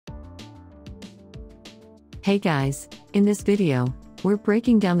Hey guys, in this video, we're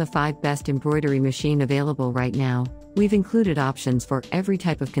breaking down the 5 best embroidery machine available right now. We've included options for every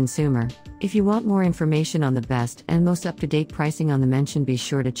type of consumer. If you want more information on the best and most up-to-date pricing on the mention, be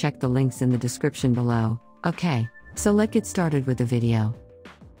sure to check the links in the description below. Okay, so let's get started with the video.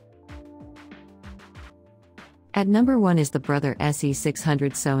 At number 1 is the Brother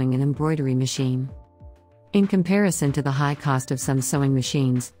SE600 Sewing and Embroidery Machine. In comparison to the high cost of some sewing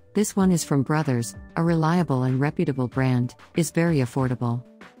machines, this one is from Brothers, a reliable and reputable brand, is very affordable.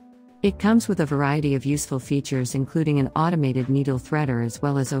 It comes with a variety of useful features, including an automated needle threader as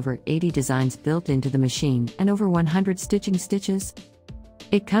well as over 80 designs built into the machine and over 100 stitching stitches.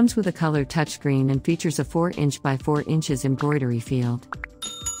 It comes with a color touchscreen and features a 4" by 4" embroidery field.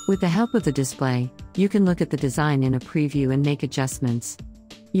 With the help of the display, you can look at the design in a preview and make adjustments.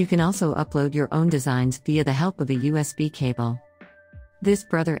 You can also upload your own designs via the help of a USB cable. This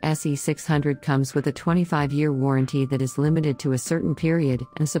Brother SE600 comes with a 25-year warranty that is limited to a certain period,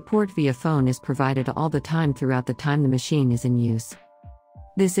 and support via phone is provided all the time throughout the time the machine is in use.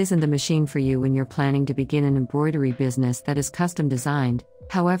 This isn't the machine for you when you're planning to begin an embroidery business that is custom designed.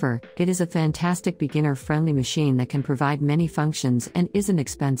 However, it is a fantastic beginner-friendly machine that can provide many functions and isn't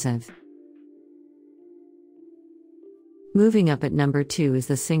expensive. Moving up at number 2 is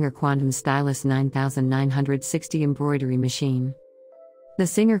the Singer Quantum Stylist 9960 Embroidery Machine. The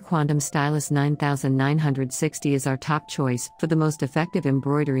Singer Quantum Stylist 9960 is our top choice for the most effective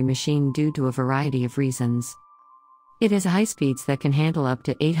embroidery machine due to a variety of reasons. It has high speeds that can handle up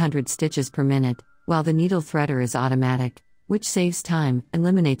to 800 stitches per minute, while the needle threader is automatic, which saves time,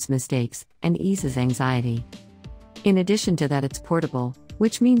 eliminates mistakes, and eases anxiety. In addition to that, it's portable,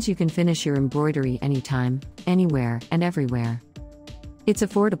 which means you can finish your embroidery anytime, anywhere, and everywhere. It's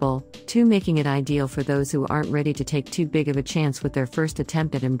affordable, too, making it ideal for those who aren't ready to take too big of a chance with their first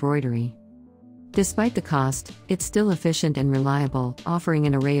attempt at embroidery. Despite the cost, it's still efficient and reliable, offering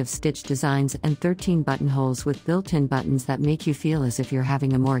an array of stitch designs and 13 buttonholes with built-in buttons that make you feel as if you're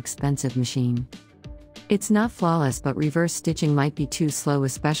having a more expensive machine. It's not flawless, but reverse stitching might be too slow,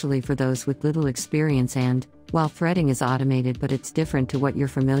 especially for those with little experience, and, while threading is automated, but it's different to what you're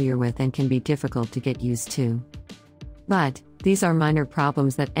familiar with and can be difficult to get used to. But, these are minor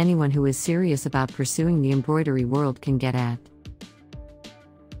problems that anyone who is serious about pursuing the embroidery world can get at.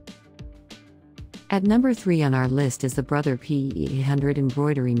 At number 3 on our list is the Brother PE800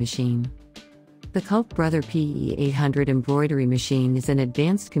 Embroidery Machine. The cult Brother PE800 Embroidery Machine is an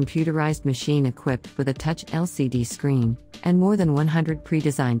advanced computerized machine equipped with a touch LCD screen and more than 100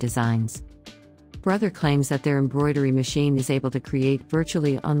 pre-designed designs. Brother claims that their embroidery machine is able to create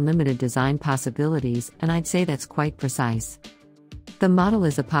virtually unlimited design possibilities, and I'd say that's quite precise. The model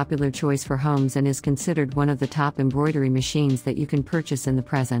is a popular choice for homes and is considered one of the top embroidery machines that you can purchase in the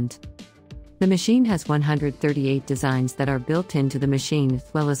present. The machine has 138 designs that are built into the machine, as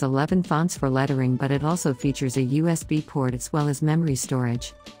well as 11 fonts for lettering, but it also features a USB port as well as memory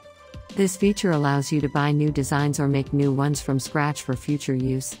storage. This feature allows you to buy new designs or make new ones from scratch for future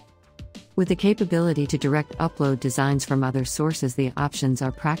use. With the capability to direct upload designs from other sources, the options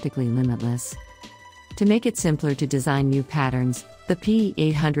are practically limitless. To make it simpler to design new patterns, the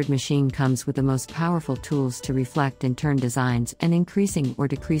PE800 machine comes with the most powerful tools to reflect and turn designs and increasing or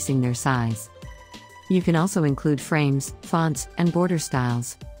decreasing their size. You can also include frames, fonts, and border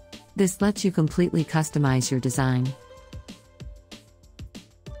styles. This lets you completely customize your design.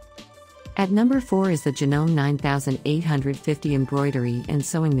 At number 4 is the Janome 9850 Embroidery and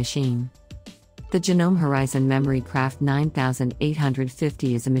Sewing Machine. The Janome Horizon Memory Craft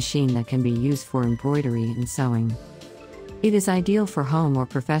 9850 is a machine that can be used for embroidery and sewing. It is ideal for home or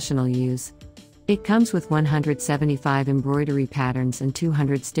professional use. It comes with 175 embroidery patterns and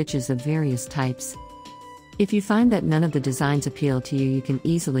 200 stitches of various types. If you find that none of the designs appeal to you, you can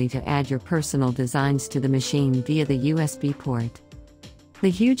easily add your personal designs to the machine via the USB port. The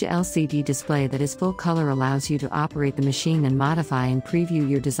huge LCD display that is full color allows you to operate the machine and modify and preview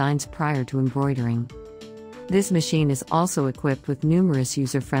your designs prior to embroidering. This machine is also equipped with numerous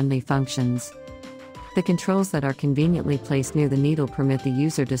user-friendly functions. The controls that are conveniently placed near the needle permit the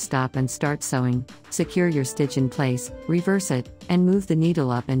user to stop and start sewing, secure your stitch in place, reverse it, and move the needle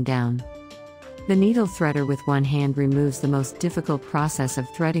up and down. The needle threader with one hand removes the most difficult process of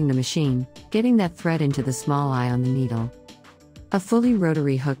threading the machine, getting that thread into the small eye on the needle. A fully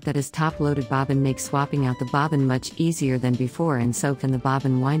rotary hook that is top-loaded bobbin makes swapping out the bobbin much easier than before, and so can the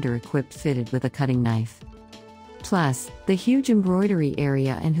bobbin winder equipped fitted with a cutting knife. Plus, the huge embroidery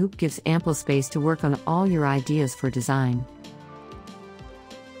area and hoop gives ample space to work on all your ideas for design.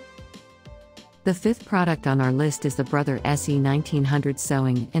 The fifth product on our list is the Brother SE1900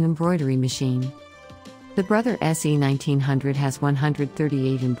 Sewing and Embroidery Machine. The Brother SE1900 has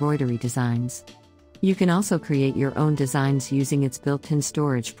 138 embroidery designs. You can also create your own designs using its built-in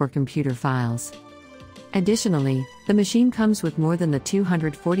storage for computer files. Additionally, the machine comes with more than the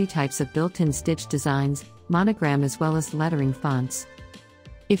 240 types of built-in stitch designs, monogram as well as lettering fonts.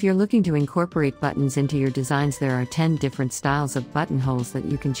 If you're looking to incorporate buttons into your designs, there are 10 different styles of buttonholes that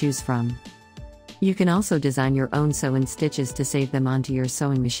you can choose from. You can also design your own sew-in stitches to save them onto your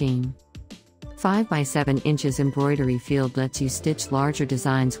sewing machine. 5 by 7 inches embroidery field lets you stitch larger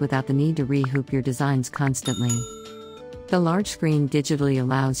designs without the need to re-hoop your designs constantly. The large screen digitally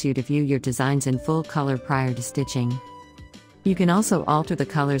allows you to view your designs in full color prior to stitching. You can also alter the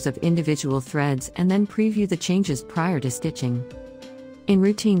colors of individual threads and then preview the changes prior to stitching. In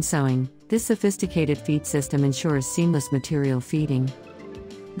routine sewing, this sophisticated feed system ensures seamless material feeding.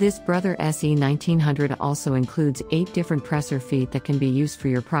 This Brother SE1900 also includes 8 different presser feet that can be used for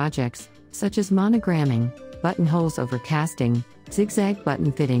your projects, such as monogramming, buttonholes over casting, zigzag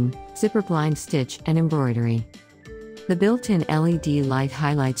button fitting, zipper blind stitch, and embroidery. The built-in LED light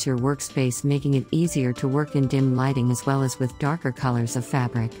highlights your workspace, making it easier to work in dim lighting as well as with darker colors of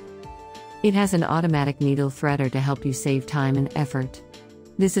fabric. It has an automatic needle threader to help you save time and effort.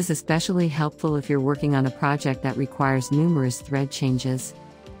 This is especially helpful if you're working on a project that requires numerous thread changes.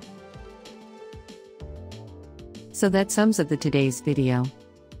 So that sums up today's video.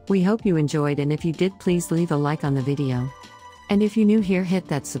 We hope you enjoyed, and if you did, please leave a like on the video. And if you're new here, hit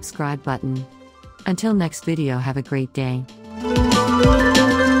that subscribe button. Until next video, have a great day.